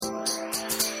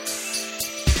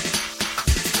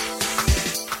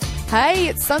Hey,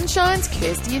 it's Sunshine's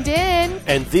Kirsty and Dan.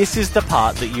 And this is the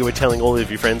part that you were telling all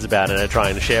of your friends about and are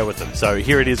trying to share with them. So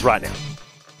here it is right now.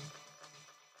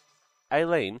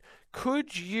 Aileen,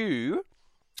 could you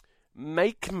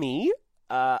make me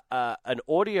an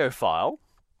audio file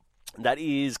that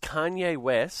is Kanye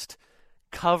West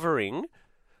covering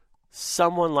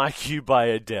Someone Like You by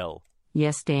Adele?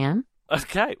 Yes, Dan?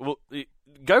 Okay, well,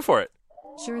 go for it.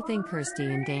 Sure thing, Kirsty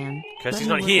and Dan. Kirsty's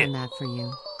Let not me here. work on that for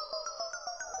you.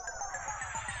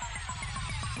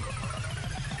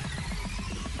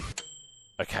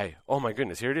 Okay. Oh my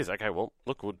goodness, here it is. Okay, well,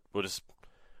 look, we'll just.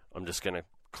 I'm just gonna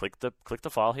click the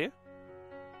file here.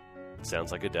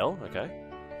 Sounds like Adele. Okay,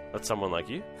 that's Someone Like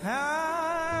You.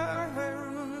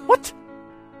 What?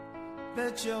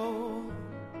 That's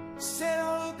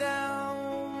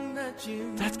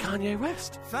Kanye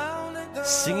West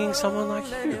singing Someone Like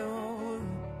You.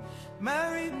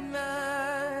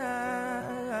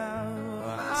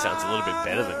 Sounds a little bit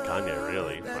better than Kanye,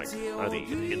 really. Like, I don't think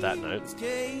you can hit that note.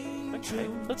 Okay,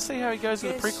 let's see how he goes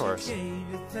with the pre-chorus.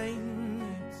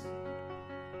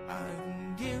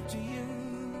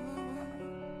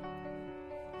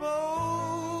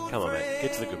 Come on, mate.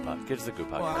 Get to the good part. Get to the good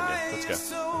part, Kanye.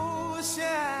 Let's go.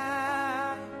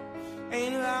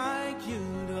 Ain't like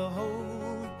you to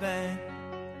hold back.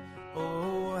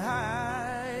 Oh,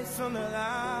 hide from the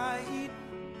light.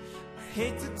 I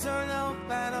hate to turn out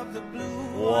bad of the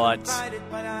blue. What? Fight it,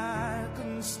 but I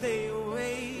couldn't stay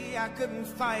away. I couldn't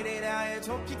fight it. I had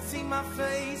hoped you'd see my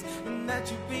face and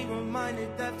that you'd be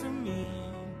reminded that for me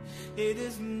it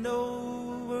isn't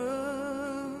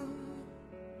over.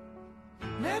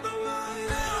 Never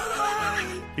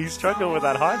mind. He's struggling with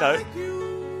that high note.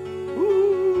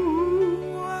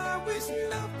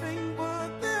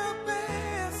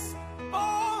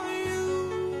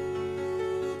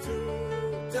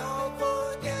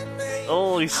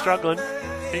 Oh, he's struggling.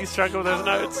 He's struggling with those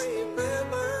notes.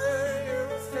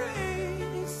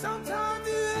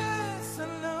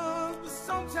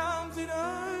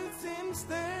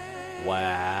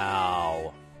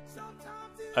 Wow.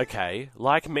 Okay,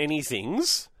 like many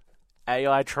things,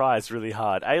 AI tries really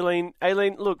hard. Aileen,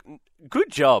 look, good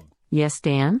job. Yes,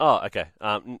 Dan? Oh, okay.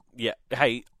 Yeah.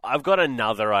 Hey, I've got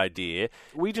another idea.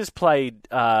 We just played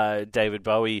David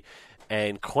Bowie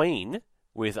and Queen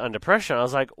with Under Pressure. I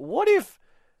was like, what if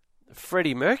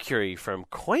Freddie Mercury from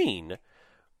Queen,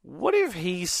 what if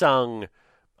he sung,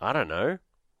 I don't know,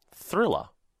 Thriller?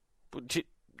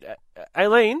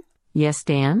 Aileen? Yes,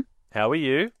 Dan? How are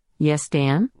you? Yes,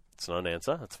 Dan? It's not an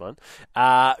answer. That's fine.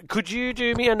 Could you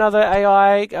do me another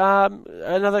AI,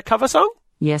 another cover song?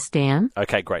 Yes, Dan?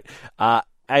 Okay, great.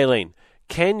 Aileen,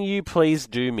 can you please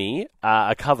do me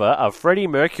a cover of Freddie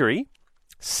Mercury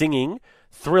singing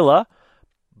Thriller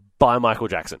by Michael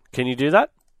Jackson? Can you do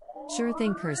that? Sure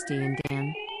thing, Kirsty and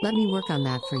Dan. Let me work on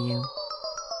that for you.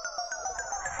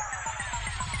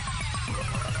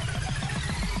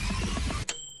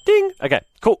 Ding. Okay,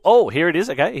 cool. Oh, here it is.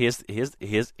 Okay, here's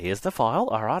the file.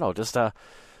 All right, I'll just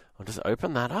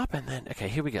open that up and then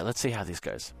here we go. Let's see how this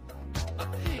goes.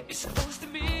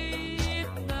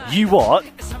 You what?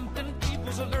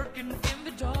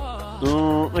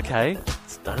 Okay. I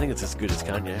don't think it's as good as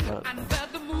Kanye, but...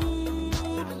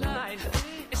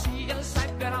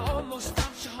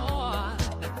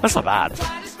 That's not bad.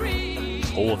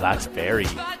 Oh, that's very...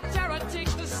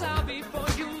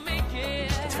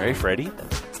 It's very Freddie.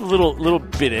 It's a little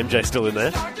bit MJ still in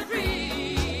there.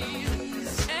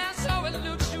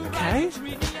 Okay.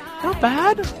 Not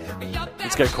bad.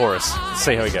 Let's go chorus. Let's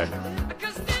see how we go.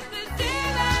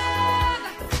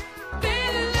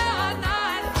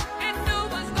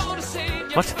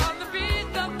 What?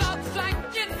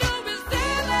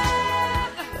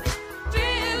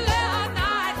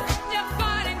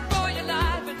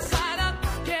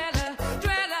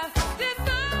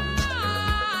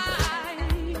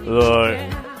 Look,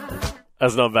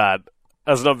 that's not bad.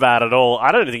 That's not bad at all.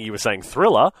 I don't think you were saying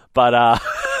Thriller, but I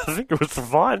think it was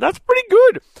fine. That's pretty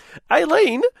good.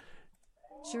 Aileen?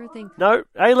 Sure thing. No,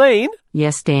 Aileen?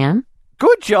 Yes, Dan?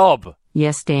 Good job.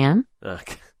 Yes, Dan?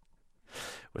 Okay.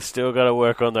 We've still got to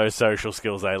work on those social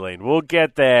skills, Aileen. We'll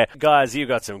get there. Guys, you've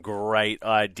got some great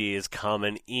ideas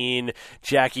coming in.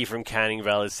 Jackie from Canning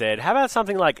Vale has said, how about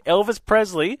something like Elvis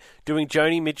Presley doing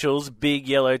Joni Mitchell's Big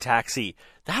Yellow Taxi?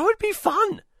 That would be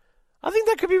fun. I think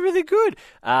that could be really good.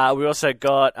 We also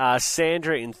got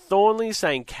Sandra in Thornley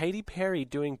saying Katy Perry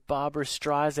doing Barbara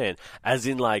Streisand, as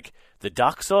in like the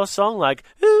Duck Sauce song, like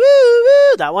ooh,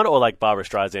 ooh, ooh, that one, or like Barbara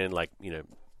Streisand, like you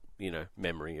know,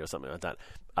 Memory or something like that.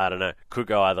 I don't know. Could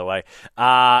go either way.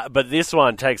 But this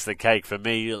one takes the cake for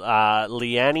me.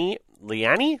 Leanne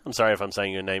Liani, I'm sorry if I'm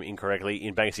saying your name incorrectly,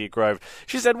 in Banksia Grove.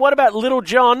 She said, what about Little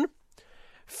John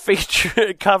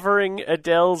covering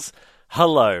Adele's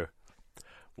Hello?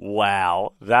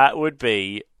 Wow, that would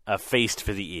be a feast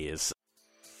for the ears.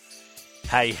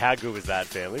 Hey, how good was that,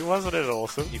 family? Wasn't it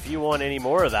awesome? If you want any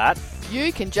more of that,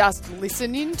 You can just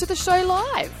listen in to the show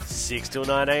live. 6 till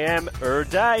 9 a.m. er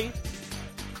day.